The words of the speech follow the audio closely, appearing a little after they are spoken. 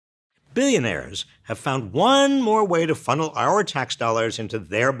Billionaires have found one more way to funnel our tax dollars into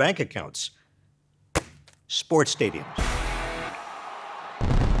their bank accounts: sports stadiums.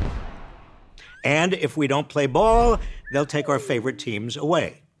 And if we don't play ball, they'll take our favorite teams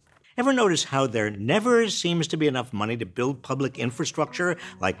away. Ever notice how there never seems to be enough money to build public infrastructure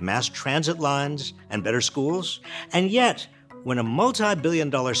like mass transit lines and better schools? And yet, when a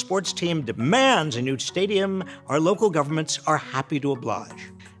multi-billion-dollar sports team demands a new stadium, our local governments are happy to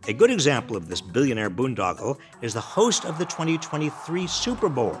oblige. A good example of this billionaire boondoggle is the host of the 2023 Super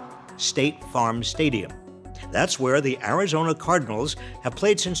Bowl, State Farm Stadium. That's where the Arizona Cardinals have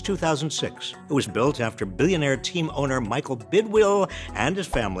played since 2006. It was built after billionaire team owner Michael Bidwill and his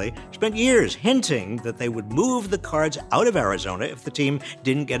family spent years hinting that they would move the Cards out of Arizona if the team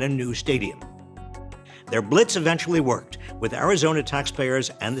didn't get a new stadium. Their blitz eventually worked, with Arizona taxpayers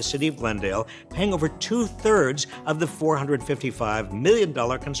and the city of Glendale paying over 2/3 of the $455 million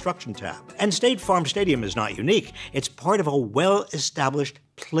construction tab. And State Farm Stadium is not unique. It's part of a well-established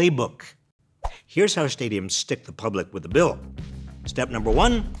playbook. Here's how stadiums stick the public with the bill. Step number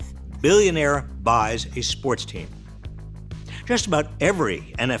 1, billionaire buys a sports team. Just about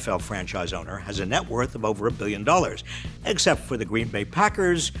every NFL franchise owner has a net worth of over $1 billion, except for the Green Bay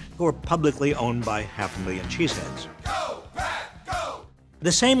Packers, who are publicly owned by 500,000 cheeseheads. Go, Pack, go!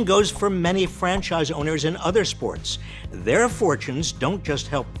 The same goes for many franchise owners in other sports. Their fortunes don't just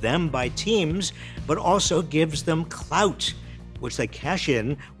help them buy teams, but also gives them clout, which they cash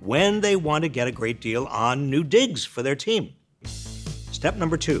in when they want to get a great deal on new digs for their team. Step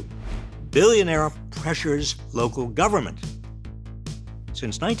number 2, billionaire pressures local government.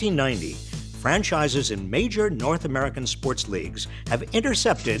 Since 1990, franchises in major North American sports leagues have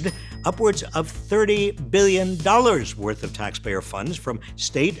intercepted upwards of $30 billion worth of taxpayer funds from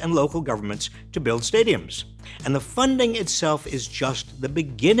state and local governments to build stadiums. And the funding itself is just the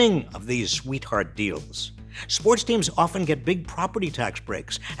beginning of these sweetheart deals. Sports teams often get big property tax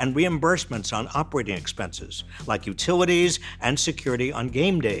breaks and reimbursements on operating expenses, like utilities and security on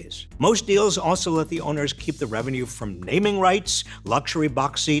game days. Most deals also let the owners keep the revenue from naming rights, luxury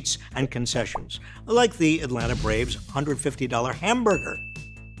box seats, and concessions, like the Atlanta Braves' $150 hamburger.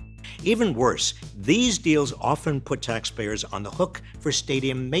 Even worse, these deals often put taxpayers on the hook for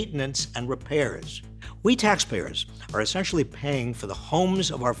stadium maintenance and repairs. We taxpayers are essentially paying for the homes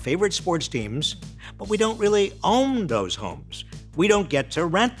of our favorite sports teams, but we don't really own those homes. We don't get to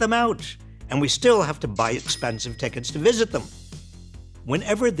rent them out, and we still have to buy expensive tickets to visit them.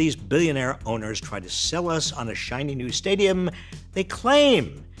 Whenever these billionaire owners try to sell us on a shiny new stadium, they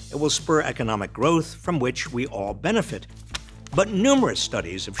claim it will spur economic growth from which we all benefit. But numerous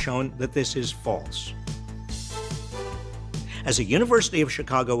studies have shown that this is false. As a University of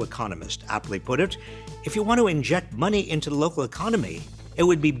Chicago economist aptly put it, if you want to inject money into the local economy, it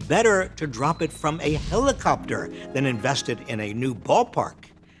would be better to drop it from a helicopter than invest it in a new ballpark.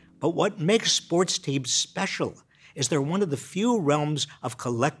 But what makes sports teams special is they're one of the few realms of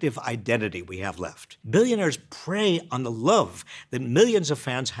collective identity we have left. Billionaires prey on the love that millions of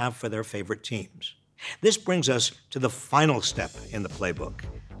fans have for their favorite teams. This brings us to the final step in the playbook: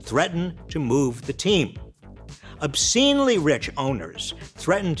 threaten to move the team. Obscenely rich owners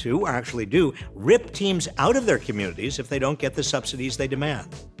threaten to, or actually do, rip teams out of their communities if they don't get the subsidies they demand.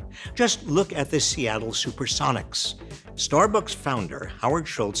 Just look at the Seattle Supersonics. Starbucks founder Howard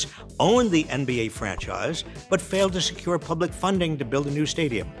Schultz owned the NBA franchise, but failed to secure public funding to build a new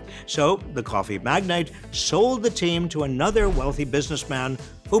stadium. So the coffee magnate sold the team to another wealthy businessman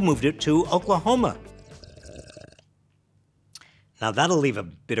who moved it to Oklahoma. Now that'll leave a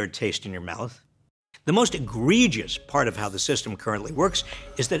bitter taste in your mouth. The most egregious part of how the system currently works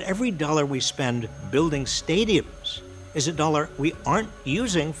is that every dollar we spend building stadiums is a dollar we aren't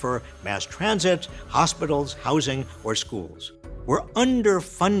using for mass transit, hospitals, housing, or schools. We're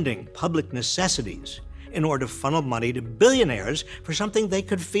underfunding public necessities in order to funnel money to billionaires for something they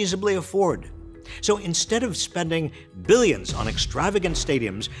could feasibly afford. So instead of spending billions on extravagant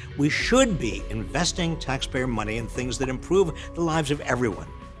stadiums, we should be investing taxpayer money in things that improve the lives of everyone,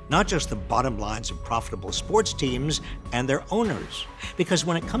 not just the bottom lines of profitable sports teams and their owners. Because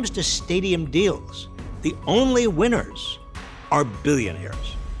when it comes to stadium deals, the only winners are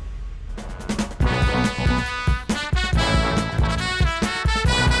billionaires.